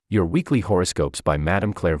Your weekly horoscopes by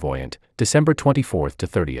Madame Clairevoyant, December 24th to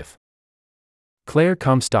 30th. Claire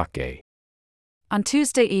Comstock Gay. On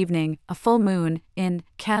Tuesday evening, a full moon, in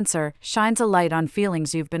Cancer, shines a light on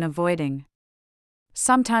feelings you've been avoiding.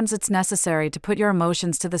 Sometimes it's necessary to put your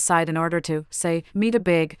emotions to the side in order to, say, meet a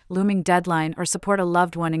big, looming deadline or support a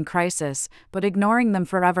loved one in crisis, but ignoring them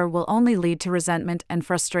forever will only lead to resentment and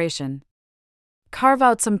frustration. Carve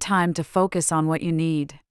out some time to focus on what you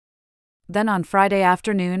need. Then on Friday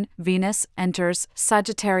afternoon, Venus enters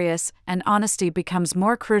Sagittarius, and honesty becomes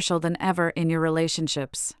more crucial than ever in your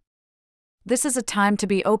relationships. This is a time to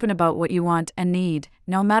be open about what you want and need,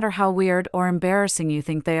 no matter how weird or embarrassing you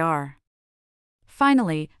think they are.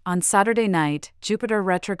 Finally, on Saturday night, Jupiter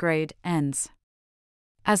retrograde ends.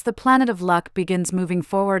 As the planet of luck begins moving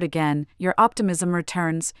forward again, your optimism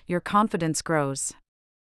returns, your confidence grows.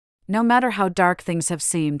 No matter how dark things have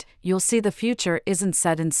seemed, you'll see the future isn't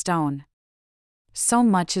set in stone. So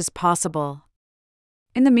much is possible.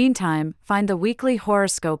 In the meantime, find the weekly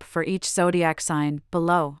horoscope for each zodiac sign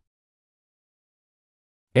below.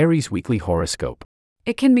 Aries Weekly Horoscope.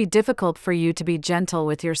 It can be difficult for you to be gentle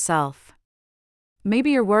with yourself.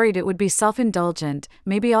 Maybe you're worried it would be self-indulgent,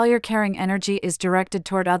 maybe all your caring energy is directed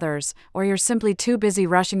toward others, or you're simply too busy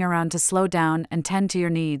rushing around to slow down and tend to your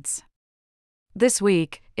needs. This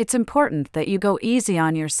week, it's important that you go easy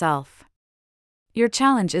on yourself. Your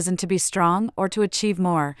challenge isn't to be strong or to achieve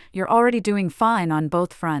more, you're already doing fine on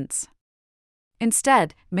both fronts.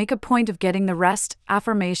 Instead, make a point of getting the rest,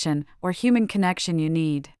 affirmation, or human connection you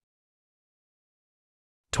need.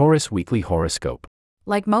 Taurus Weekly Horoscope.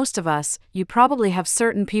 Like most of us, you probably have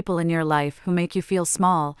certain people in your life who make you feel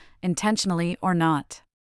small, intentionally or not.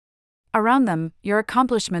 Around them, your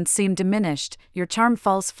accomplishments seem diminished, your charm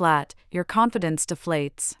falls flat, your confidence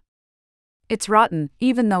deflates. It's rotten,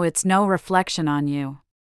 even though it's no reflection on you.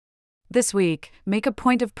 This week, make a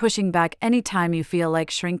point of pushing back any time you feel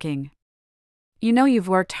like shrinking. You know you've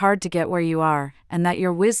worked hard to get where you are, and that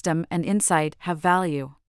your wisdom and insight have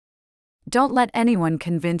value. Don't let anyone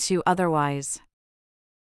convince you otherwise.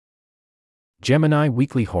 Gemini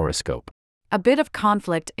Weekly Horoscope. A bit of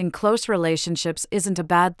conflict in close relationships isn't a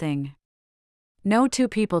bad thing. No two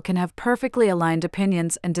people can have perfectly aligned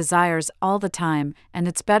opinions and desires all the time, and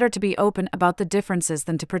it's better to be open about the differences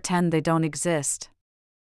than to pretend they don't exist.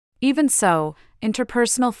 Even so,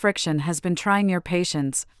 interpersonal friction has been trying your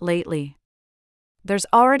patience lately. There's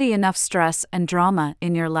already enough stress and drama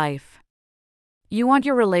in your life. You want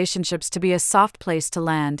your relationships to be a soft place to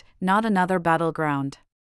land, not another battleground.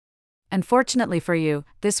 And fortunately for you,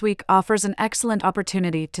 this week offers an excellent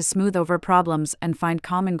opportunity to smooth over problems and find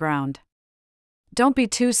common ground. Don't be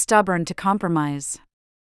too stubborn to compromise.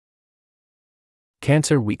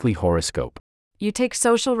 Cancer Weekly Horoscope. You take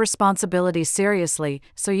social responsibility seriously,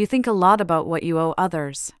 so you think a lot about what you owe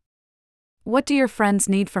others. What do your friends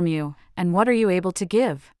need from you, and what are you able to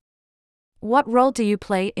give? What role do you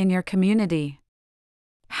play in your community?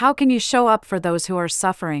 How can you show up for those who are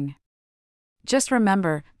suffering? Just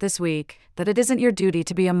remember, this week, that it isn't your duty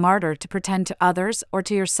to be a martyr to pretend to others or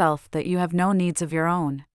to yourself that you have no needs of your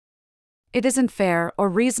own. It isn't fair or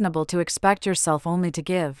reasonable to expect yourself only to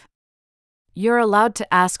give. You're allowed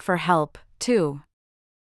to ask for help, too.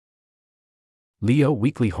 Leo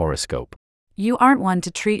Weekly Horoscope. You aren't one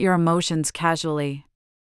to treat your emotions casually.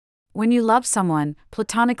 When you love someone,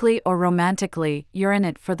 platonically or romantically, you're in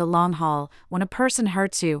it for the long haul. When a person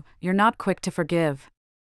hurts you, you're not quick to forgive.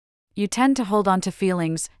 You tend to hold on to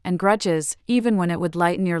feelings and grudges, even when it would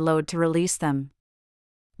lighten your load to release them.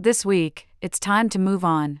 This week, it's time to move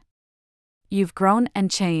on. You've grown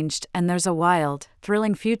and changed, and there's a wild,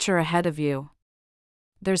 thrilling future ahead of you.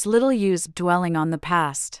 There's little use dwelling on the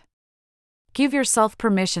past. Give yourself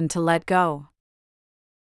permission to let go.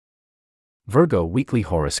 Virgo Weekly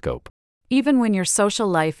Horoscope. Even when your social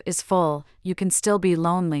life is full, you can still be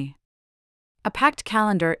lonely. A packed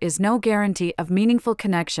calendar is no guarantee of meaningful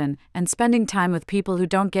connection, and spending time with people who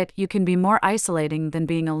don't get you can be more isolating than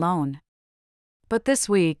being alone. But this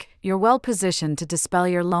week, you're well positioned to dispel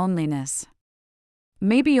your loneliness.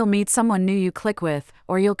 Maybe you'll meet someone new you click with,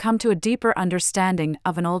 or you'll come to a deeper understanding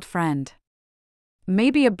of an old friend.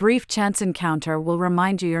 Maybe a brief chance encounter will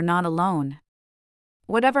remind you you're not alone.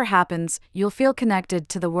 Whatever happens, you'll feel connected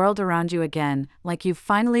to the world around you again, like you've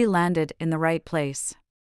finally landed in the right place.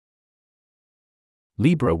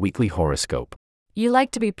 Libra Weekly Horoscope. You like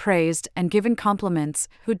to be praised and given compliments,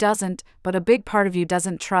 who doesn't, but a big part of you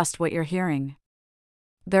doesn't trust what you're hearing.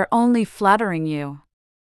 They're only flattering you.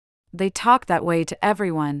 They talk that way to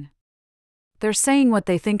everyone. They're saying what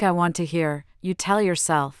they think I want to hear, you tell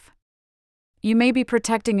yourself. You may be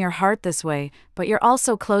protecting your heart this way, but you're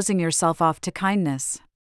also closing yourself off to kindness.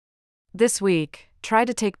 This week, try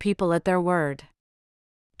to take people at their word.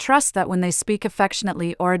 Trust that when they speak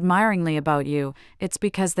affectionately or admiringly about you, it's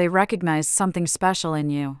because they recognize something special in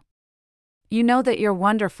you. You know that you're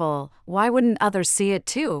wonderful, why wouldn't others see it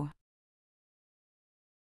too?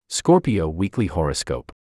 Scorpio Weekly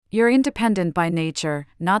Horoscope. You're independent by nature,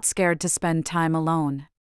 not scared to spend time alone.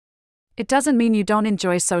 It doesn't mean you don't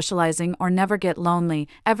enjoy socializing or never get lonely,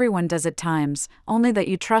 everyone does at times, only that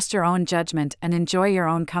you trust your own judgment and enjoy your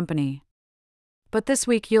own company. But this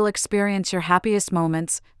week you'll experience your happiest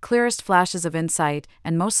moments, clearest flashes of insight,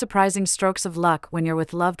 and most surprising strokes of luck when you're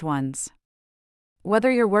with loved ones.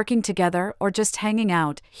 Whether you're working together or just hanging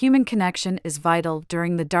out, human connection is vital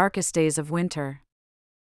during the darkest days of winter.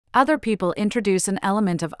 Other people introduce an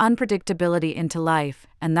element of unpredictability into life,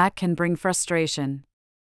 and that can bring frustration.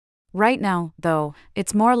 Right now, though,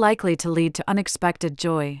 it's more likely to lead to unexpected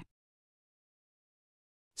joy.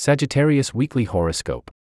 Sagittarius Weekly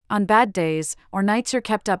Horoscope. On bad days, or nights you're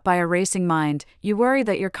kept up by a racing mind, you worry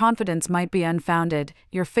that your confidence might be unfounded,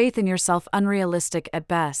 your faith in yourself unrealistic at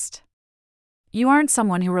best. You aren't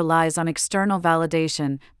someone who relies on external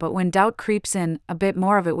validation, but when doubt creeps in, a bit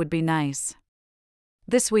more of it would be nice.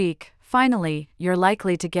 This week, finally, you're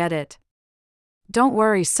likely to get it. Don't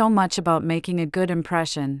worry so much about making a good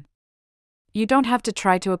impression. You don't have to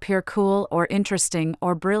try to appear cool or interesting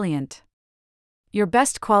or brilliant. Your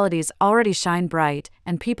best qualities already shine bright,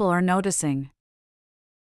 and people are noticing.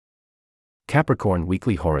 Capricorn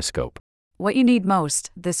Weekly Horoscope. What you need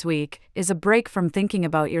most, this week, is a break from thinking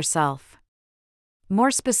about yourself.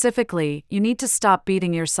 More specifically, you need to stop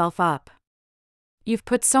beating yourself up. You've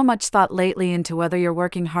put so much thought lately into whether you're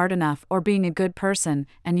working hard enough or being a good person,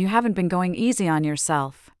 and you haven't been going easy on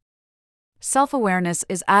yourself. Self-awareness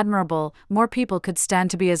is admirable, more people could stand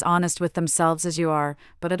to be as honest with themselves as you are,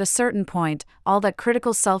 but at a certain point, all that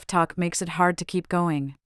critical self-talk makes it hard to keep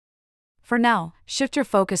going. For now, shift your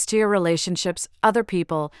focus to your relationships, other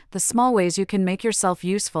people, the small ways you can make yourself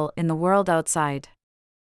useful in the world outside.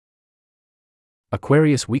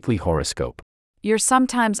 Aquarius Weekly Horoscope. You're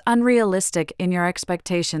sometimes unrealistic in your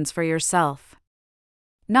expectations for yourself.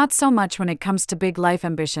 Not so much when it comes to big life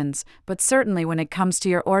ambitions, but certainly when it comes to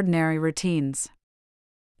your ordinary routines.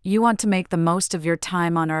 You want to make the most of your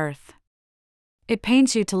time on Earth. It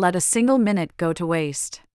pains you to let a single minute go to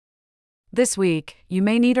waste. This week, you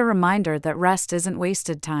may need a reminder that rest isn't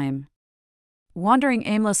wasted time. Wandering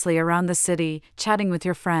aimlessly around the city, chatting with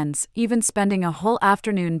your friends, even spending a whole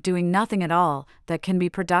afternoon doing nothing at all, that can be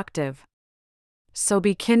productive. So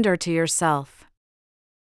be kinder to yourself.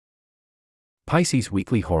 Pisces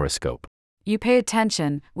Weekly Horoscope. You pay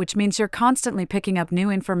attention, which means you're constantly picking up new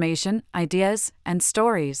information, ideas, and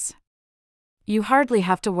stories. You hardly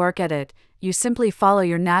have to work at it, you simply follow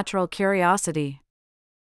your natural curiosity.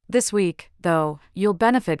 This week, though, you'll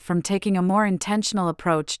benefit from taking a more intentional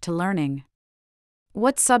approach to learning.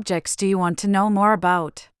 What subjects do you want to know more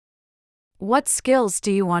about? What skills do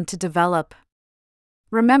you want to develop?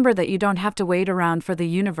 Remember that you don't have to wait around for the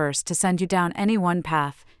universe to send you down any one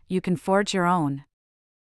path, you can forge your own.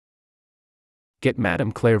 Get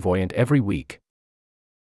Madame Clairevoyant every week.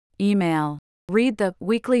 Email. Read the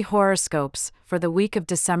weekly horoscopes for the week of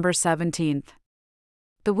December 17th.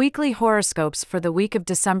 The weekly horoscopes for the week of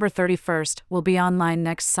December 31st will be online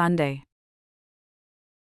next Sunday.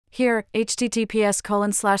 Here,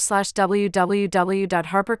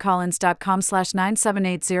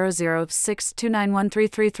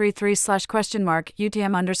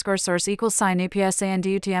 and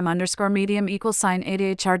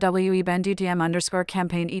UTM_medium=ADHRWE band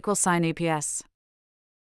UTM_campaign=APS.